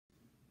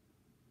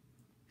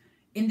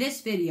In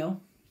this video,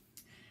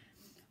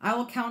 I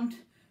will count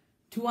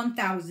to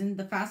 1,000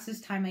 the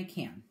fastest time I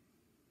can.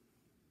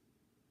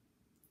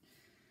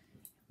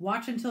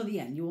 Watch until the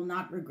end. You will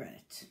not regret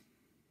it.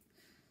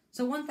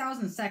 So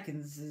 1,000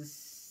 seconds is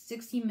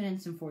 16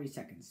 minutes and 40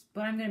 seconds,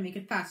 but I'm going to make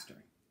it faster.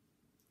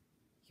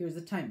 Here's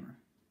the timer.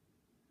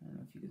 I don't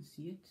know if you can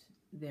see it.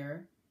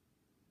 There.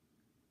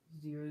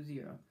 0,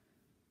 0.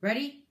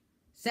 Ready,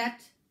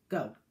 set,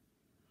 go.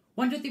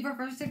 1, 2, 3, 4,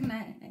 5, 6,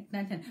 9,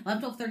 10,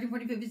 11, 12, 13,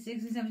 14, 15,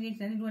 16, 17, 18,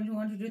 19, 20,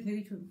 21, 22,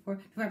 23, 24,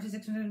 25,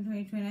 26, 27,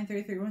 28, 29,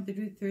 30, 31,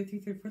 32, 33,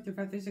 34,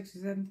 35, 36,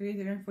 37, 38,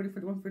 39, 40,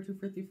 41, 42,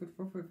 43,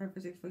 44, 45,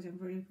 46, 47,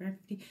 48, 49,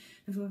 50,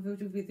 51,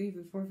 52, 53,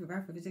 54,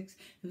 55, 56,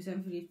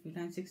 57, 58,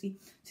 59, 60,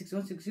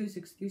 61, 62,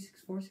 63,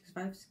 64,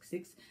 65,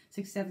 66,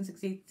 67,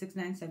 68,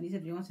 69, 70,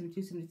 71,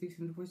 72, 73,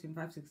 74,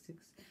 75,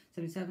 76,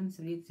 77,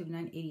 78,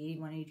 79,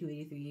 80, 81, 82,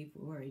 83,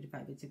 84,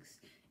 85, 86,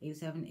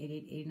 87,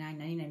 88, 89,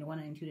 90, 91,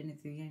 92,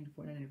 93,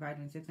 94, 95,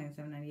 96,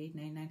 97, 98,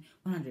 99,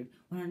 100,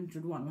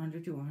 101,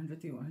 102,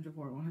 103,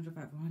 104,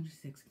 105,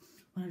 106,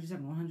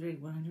 107,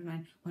 108,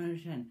 109,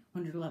 110,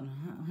 111,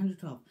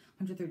 112,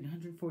 113,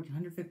 114,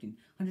 115,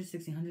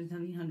 116,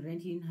 117,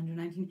 118,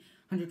 119,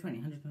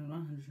 120,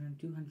 121,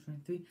 122,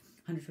 123,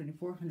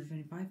 124,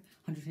 125,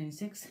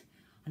 126,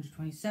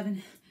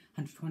 127,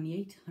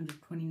 128,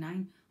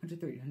 129,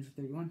 130,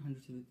 131,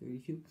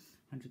 132,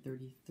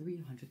 133,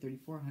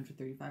 134,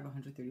 135,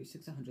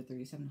 136,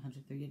 137,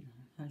 138,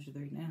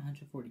 139,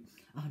 140,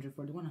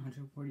 141,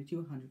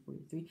 142,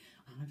 143,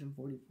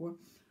 144,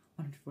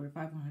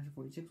 145,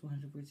 146,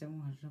 147,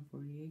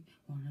 148,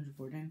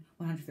 149,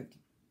 150,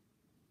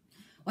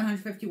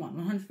 151,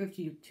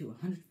 152,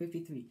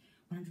 153,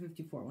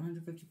 154,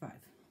 155,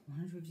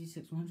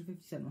 156,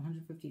 157,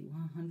 158,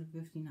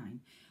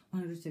 159,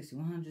 160,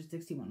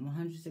 161,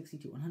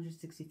 162,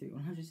 163,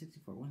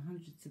 164,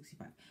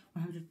 165,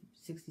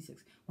 166,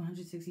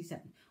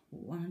 167,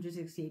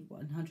 168,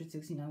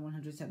 169,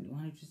 170,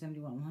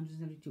 171,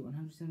 172,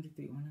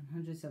 173,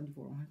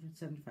 174,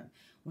 175,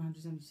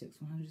 176,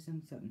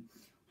 177,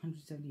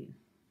 178,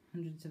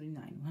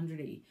 179,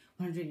 180,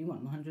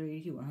 181,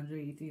 182,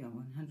 183,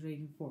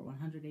 184,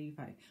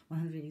 185,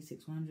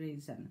 186,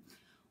 187,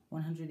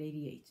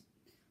 188,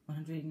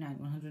 189,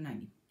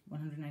 190,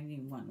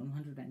 191,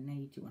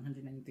 192,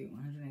 193,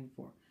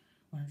 194,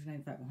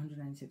 195,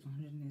 196,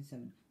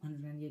 197,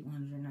 198,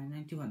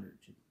 199, 200.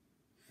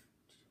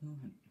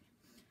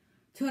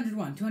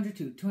 201,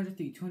 202,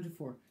 203,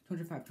 204,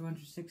 205,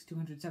 206,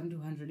 207,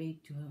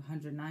 208,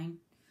 209,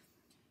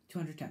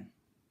 210.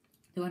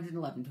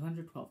 211,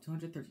 212,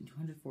 213,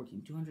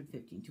 214,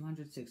 215,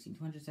 216,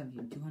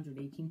 217,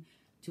 218,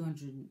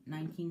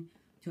 219,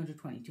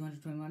 220,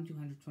 221,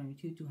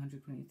 222,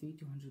 223,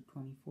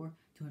 224,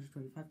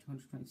 225,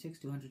 226,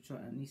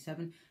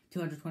 227,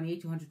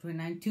 228,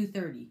 229,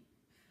 230,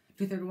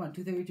 231,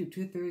 232,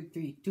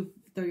 233,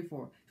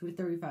 234,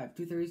 235,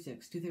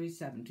 236,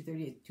 237,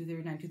 238,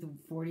 239,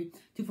 240,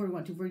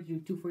 241,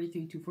 242,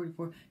 243,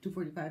 244,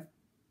 245,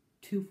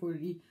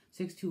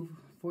 246,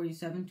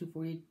 247,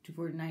 248,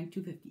 249,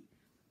 250.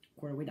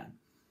 Quarter way done.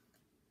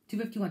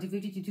 251,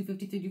 252,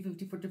 253,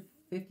 254,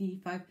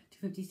 255,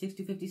 256,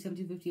 257,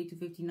 258,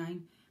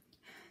 259,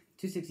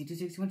 260,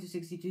 261,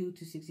 262,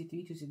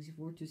 263,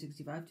 264,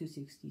 265,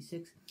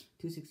 266,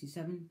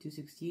 267,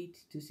 268,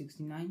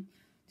 269,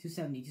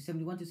 270,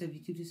 271,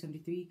 272,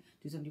 273,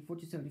 274,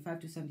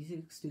 275,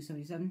 276,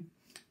 277,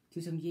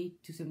 278,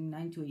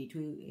 279, 280,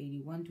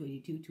 281,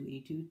 282,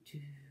 282,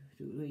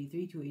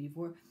 283,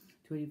 284,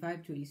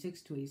 285,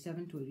 286,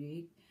 287,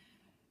 288,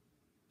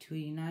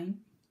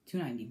 289,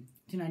 290,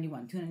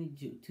 291,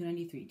 292,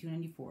 293,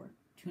 294,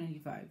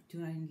 295,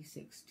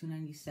 296,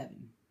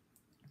 297,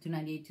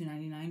 298,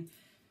 299,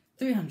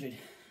 300,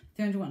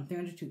 301,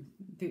 302,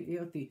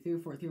 303,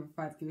 304,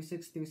 305,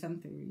 306, 307,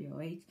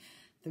 308,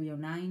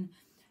 309,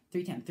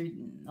 310,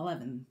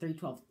 311,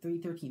 312,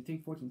 313,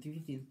 314,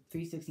 315,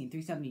 316,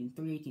 317,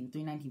 318,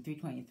 319,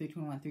 320,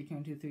 321,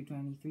 322,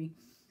 323,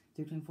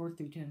 324,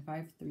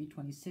 325,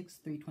 326,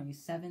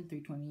 327,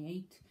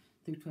 328,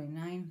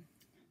 329,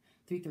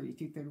 330,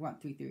 331,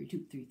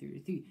 332,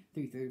 333,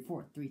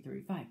 334,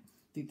 335,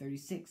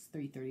 336,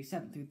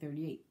 337,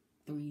 338,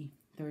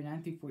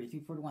 339, 340,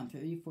 341,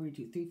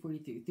 342,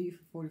 343,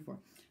 344,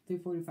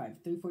 345,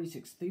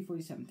 346,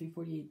 347,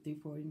 348,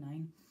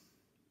 349,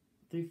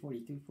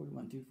 340,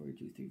 341,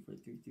 342,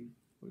 343,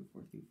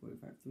 344,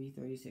 345,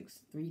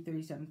 336,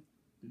 337,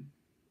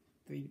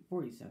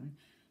 347,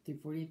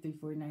 348,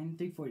 349,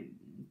 340,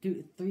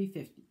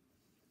 350.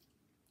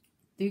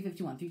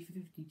 351,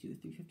 352,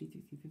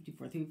 353,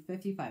 354,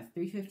 355,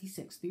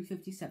 356,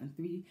 357,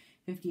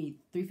 358,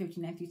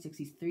 359,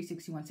 360,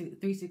 361,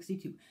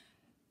 362,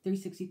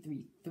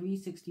 363,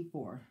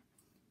 364,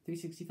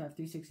 365,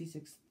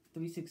 366,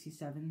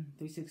 367,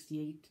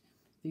 368,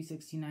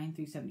 369,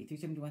 370,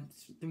 371,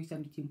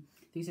 372,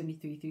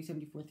 373,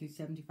 374,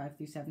 375,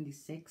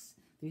 376,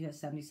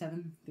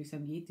 377,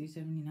 378,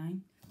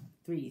 379,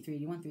 380,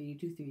 381,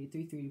 382,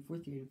 383,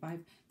 384,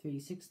 385,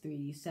 386,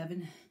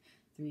 387,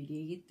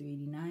 388,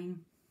 389,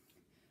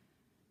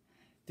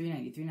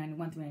 390,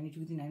 391,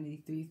 392,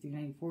 393,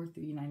 394,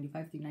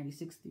 395,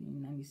 396,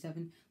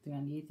 397,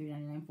 398,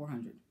 399,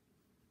 400.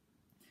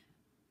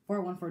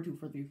 401, 402,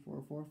 403,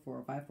 404,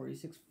 405,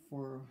 406,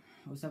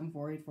 407,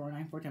 408,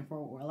 409, 410,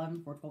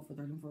 411, 412,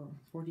 413,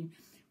 414,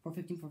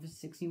 415,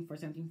 416,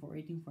 417,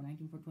 418,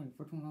 419, 420,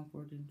 421,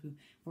 422,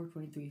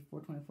 423,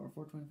 424,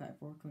 425,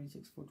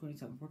 426,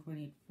 427,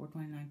 428,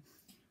 429,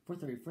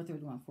 430,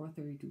 431,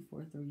 432,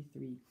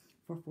 433,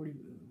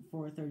 440,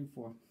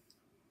 434,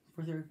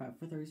 435,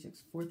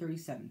 436,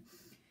 437,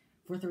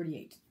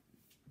 438,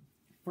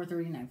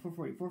 439,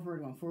 440,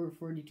 441,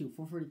 442,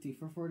 443,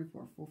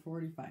 444,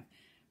 445,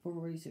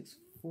 446,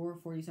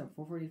 447,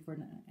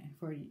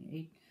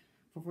 448,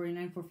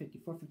 449, 450,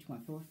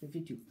 451,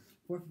 452,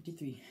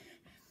 453,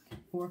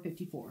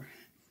 454,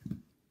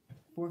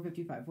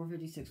 455,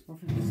 456,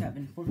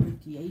 457,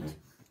 458,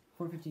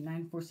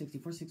 459, 460,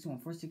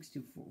 461,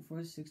 462,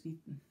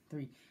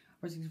 463,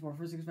 464,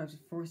 465,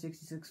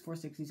 466,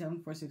 467,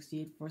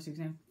 468,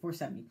 469,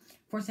 470,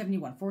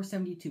 471,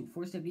 472,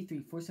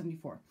 473,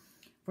 474,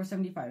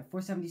 475,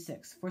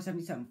 476,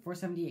 477,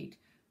 478,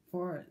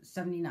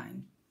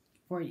 479,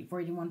 480,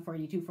 481,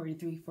 482,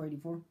 483,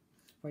 484,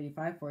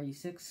 485,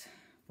 486,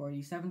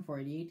 487,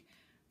 488,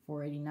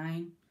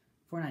 489,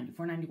 490,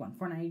 491,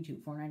 492,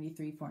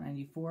 493,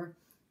 494,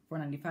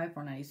 495,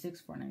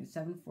 496,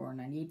 497,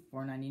 498,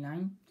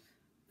 499,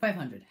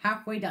 500.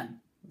 Halfway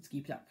done. Let's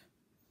keep it up.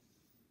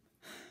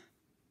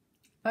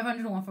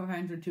 501,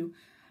 502,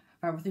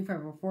 503,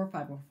 504,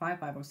 505,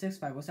 506,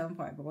 507,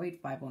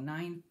 508,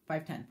 509,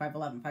 510,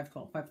 511,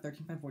 512,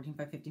 513, 514,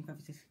 515,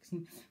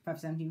 516,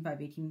 517,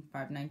 518,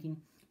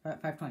 519,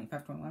 520,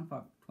 521,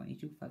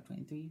 522,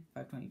 523,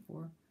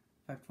 524,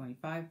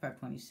 525,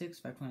 526,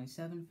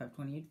 527,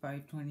 528,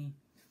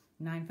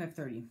 529,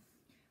 530,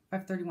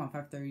 531,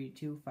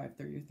 532,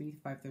 533,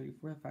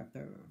 534,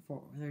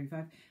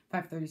 535,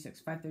 536,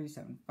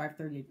 537,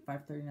 538,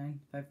 539,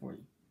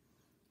 540,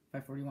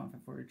 541,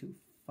 542,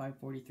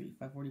 543,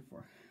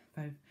 544,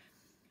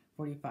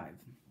 545,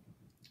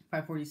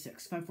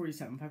 546,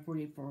 547,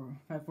 548,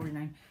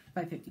 549,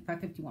 550,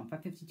 551,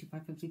 552,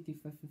 553,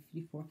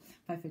 554,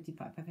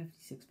 555,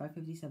 556,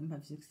 557,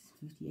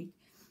 558,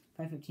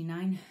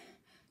 559,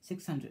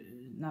 600,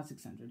 not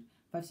 600,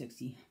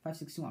 560,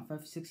 561,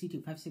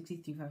 562,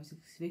 563,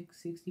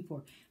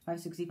 564,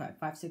 565,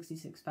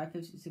 566,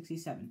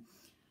 567,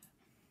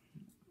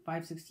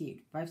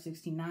 568,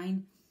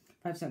 569,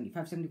 570,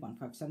 571,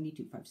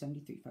 572,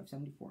 573,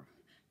 574,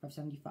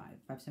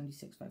 575,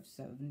 576,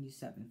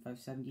 577,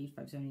 578,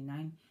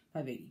 579,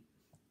 580,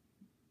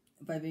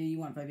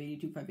 581,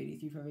 582,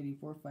 583,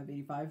 584,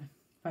 585,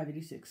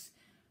 586,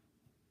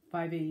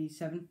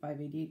 587,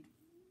 588,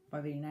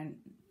 589,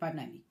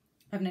 590,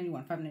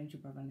 591, 592,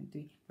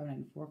 593,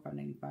 594,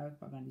 595,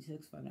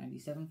 596,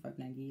 597,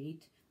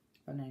 598,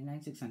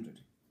 599,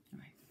 600. All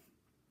right.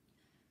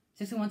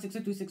 601,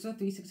 602,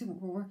 603,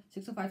 604,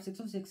 605,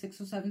 606,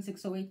 607,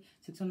 608,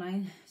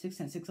 609,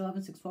 610,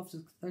 611, 612,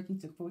 613,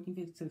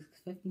 614,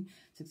 615,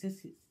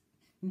 616,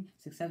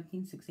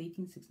 617,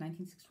 618,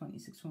 619, 620,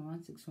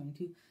 621,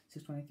 622,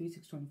 623,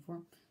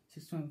 624,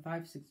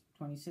 625,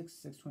 626,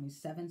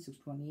 627,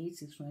 628,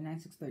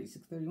 629, 630,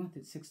 631,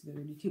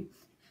 632,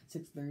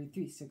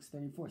 633,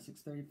 634,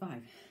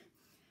 635,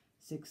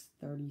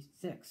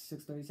 636,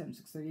 637,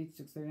 638,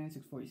 639,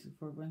 640,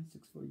 641,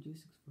 642,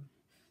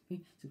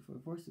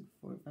 644,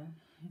 645,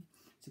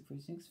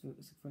 646,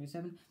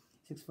 647,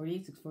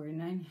 648,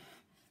 649,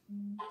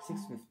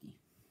 650.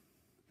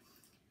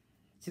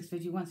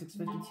 651,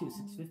 652,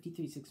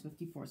 653,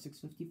 654,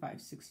 655,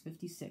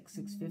 656,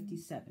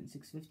 657,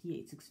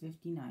 658,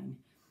 659,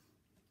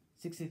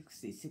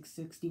 660,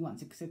 661,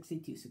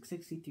 662,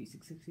 663,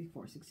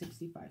 664,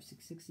 665,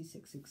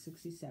 666,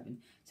 667,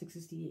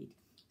 668,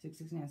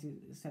 669,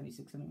 670,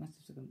 671,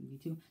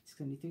 672,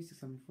 673,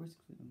 674,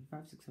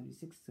 675,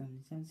 676,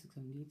 677,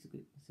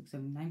 678,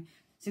 679,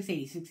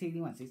 680,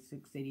 681,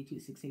 682,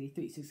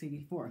 683,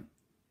 684,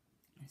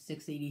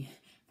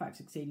 685,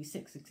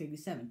 686,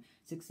 687,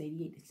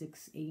 688,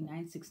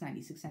 689,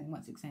 690,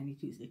 691,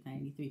 692,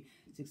 693,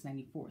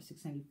 694,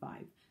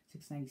 695,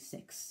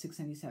 696,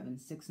 697,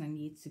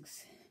 698,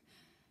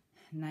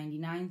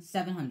 699,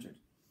 700.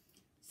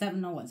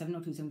 701,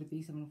 702,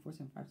 703, 704,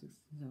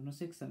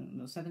 756, 706,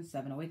 707,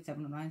 708,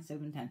 709,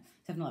 710,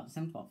 711,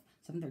 712,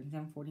 713,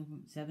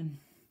 714,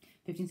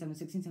 715,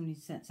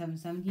 716,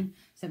 717,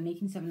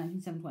 718,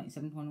 719, 720,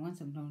 721,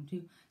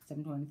 722,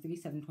 723,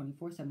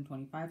 724,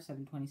 725,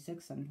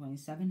 726,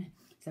 727,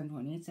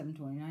 728,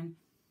 729,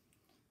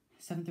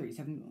 730,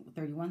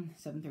 731,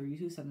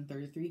 732,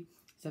 733,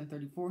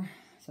 734,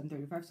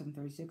 735,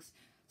 736,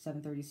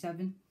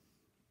 737,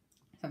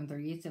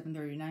 738,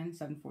 739,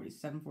 740,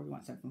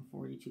 741,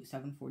 742,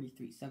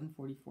 743,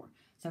 744,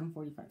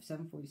 745,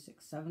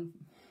 746,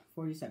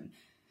 747,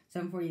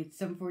 748,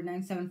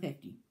 749,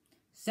 750.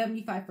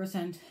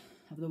 75%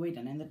 of the way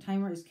done. And the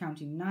timer is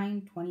counting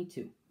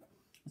 9:22.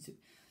 Let's see.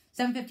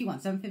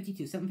 751,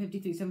 752,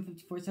 753,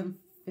 754,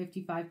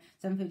 755,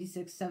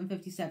 756,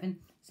 757,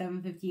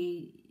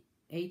 758,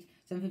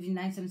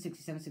 759,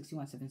 760,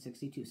 761,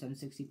 762,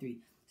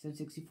 763,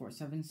 764,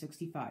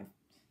 765,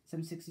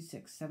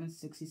 766,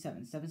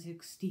 767,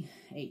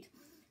 768,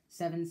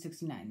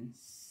 769,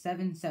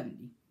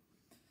 770,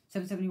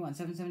 771,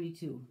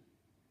 772,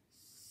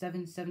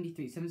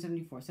 773,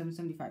 774,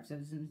 775,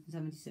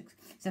 776,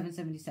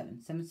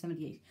 777,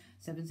 778,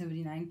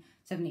 779,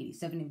 780,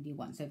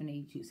 781,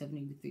 782,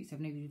 783,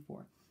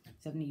 784,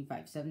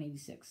 785,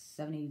 786,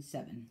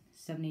 787,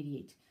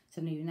 788,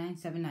 789,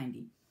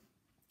 790,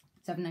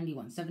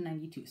 791,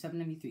 792,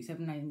 793,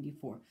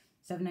 794,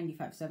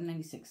 795,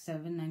 796,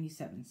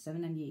 797,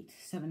 798,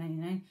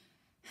 799,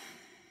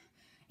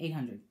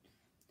 800.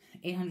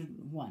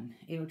 801,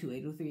 802,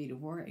 803,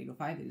 804,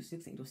 805,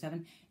 806,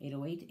 807,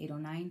 808,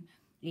 809,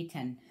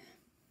 810,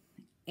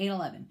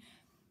 811,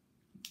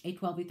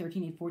 812,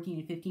 813, 814,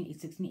 815,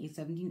 816,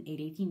 817,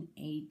 818,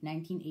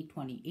 819,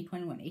 820,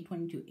 821,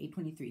 822,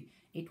 823,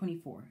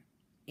 824,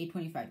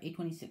 825,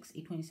 826,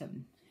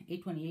 827,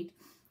 828,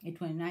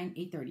 829,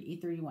 830,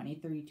 831,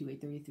 832,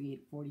 833,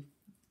 840,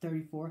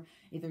 834,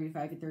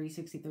 835,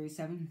 836,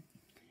 837,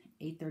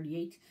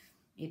 838,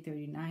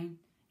 839,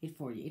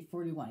 840,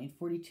 841,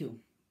 842,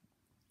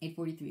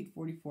 843,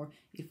 844,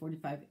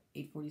 845,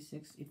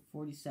 846,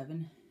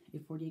 847,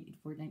 848,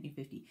 849,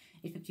 850,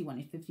 851,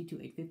 852,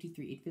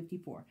 853,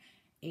 854,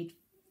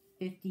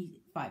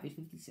 855,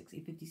 856,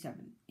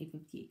 857,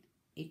 858,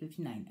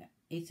 859,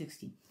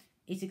 860,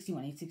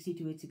 861,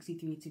 862,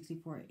 863,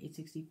 864,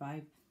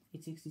 865,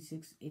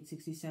 866,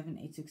 867,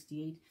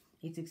 868,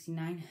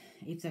 869,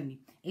 870,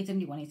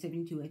 871,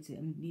 872,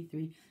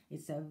 873,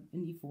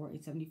 874,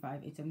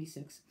 875,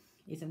 876,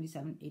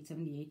 877,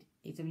 878,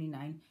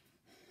 879,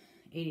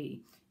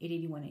 880,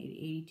 881,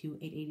 882,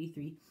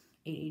 883,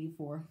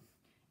 884,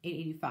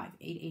 885,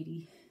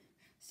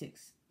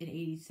 886,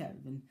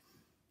 887,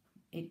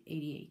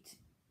 888,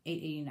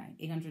 889,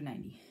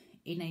 890,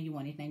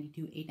 891,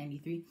 892,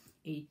 893,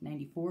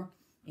 894,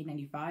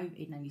 895,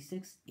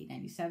 896,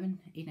 897,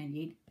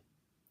 898,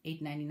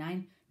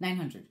 899,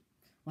 900.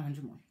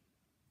 100 more.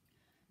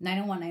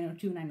 901,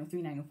 902,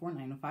 903, 904,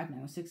 905,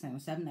 906,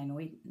 907,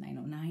 908,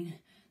 909,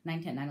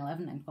 910,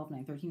 911, 912,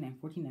 913,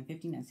 914,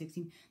 915,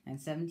 916,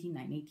 917,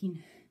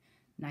 918,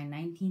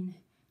 919,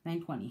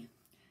 920,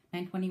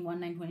 921,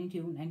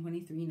 922,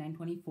 923,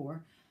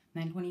 924,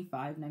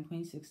 925,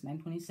 926,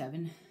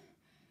 927,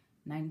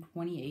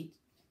 928,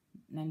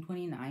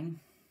 929,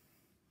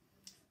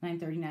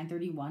 930,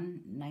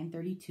 931,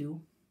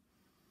 932,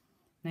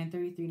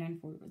 933,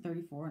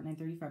 934,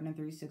 935,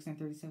 936,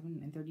 937,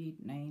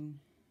 938,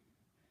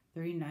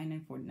 939,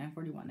 940,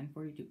 941,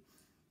 942,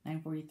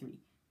 943,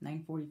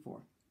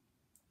 944,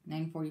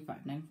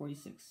 945,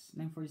 946,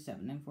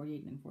 947,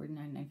 948,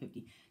 949,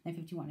 950,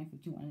 951,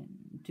 951,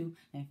 2,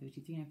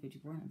 953,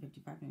 954,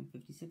 955,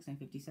 956,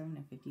 957,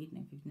 958,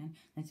 959,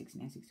 960,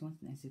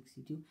 961,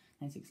 962,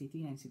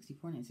 963,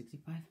 964,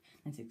 965,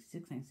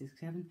 966,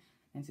 967,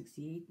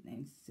 968,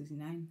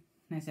 969,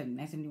 970,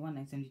 971,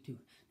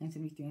 972,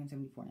 973,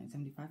 974,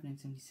 975,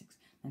 976,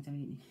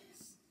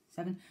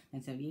 977,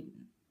 978,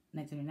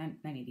 979,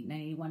 980,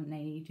 981,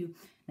 982,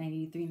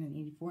 983,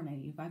 984,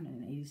 985,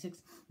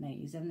 986,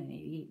 987,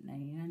 988,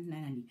 989,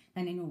 990,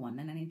 991,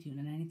 992,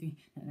 993,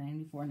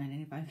 994,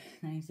 995,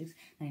 996,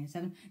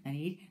 997,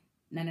 98,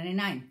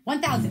 999,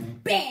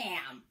 1000.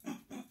 Bam!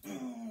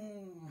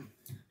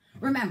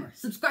 Remember,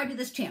 subscribe to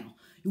this channel.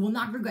 You will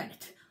not regret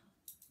it.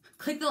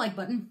 Click the like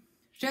button,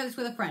 share this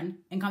with a friend,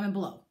 and comment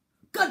below.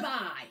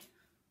 Goodbye!